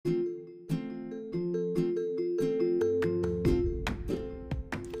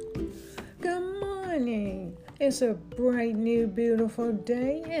is a bright, new, beautiful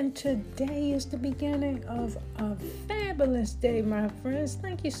day, and today is the beginning of a fabulous day, my friends.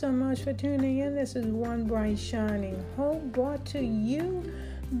 Thank you so much for tuning in. This is One Bright Shining Hope, brought to you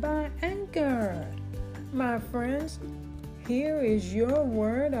by Anchor. My friends, here is your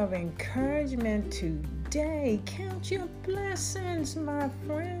word of encouragement today. Count your blessings, my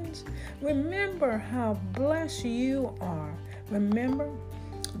friends. Remember how blessed you are. Remember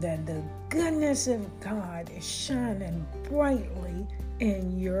that the goodness of God is shining brightly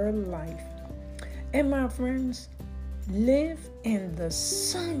in your life. And my friends, live in the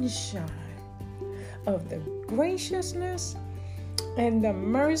sunshine of the graciousness and the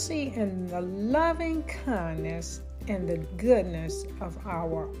mercy and the loving kindness and the goodness of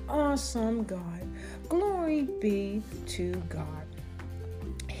our awesome God. Glory be to God.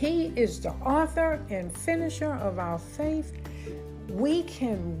 He is the author and finisher of our faith. We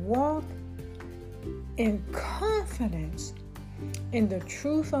can walk in confidence in the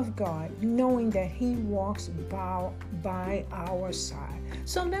truth of God, knowing that He walks by our side.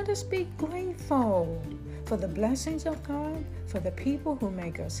 So let us be grateful for the blessings of God, for the people who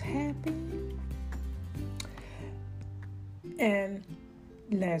make us happy. And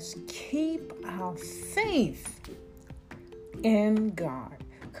let's keep our faith in God,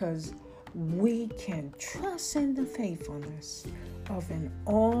 because we can trust in the faithfulness of an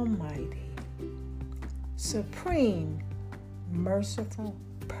almighty, supreme, merciful,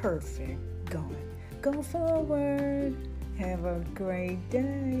 perfect God. Go forward. Have a great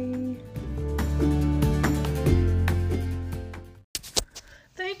day.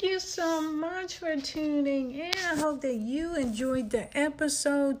 Thank you so much for tuning in. I hope that you enjoyed the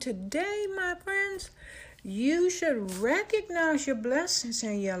episode today, my friends. You should recognize your blessings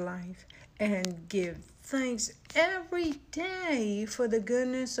in your life and give thanks every day for the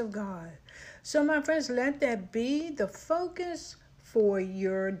goodness of God. So, my friends, let that be the focus for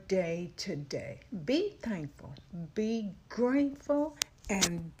your day today. Be thankful, be grateful,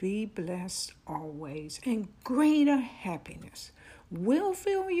 and be blessed always. And greater happiness will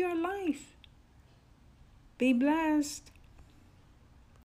fill your life. Be blessed.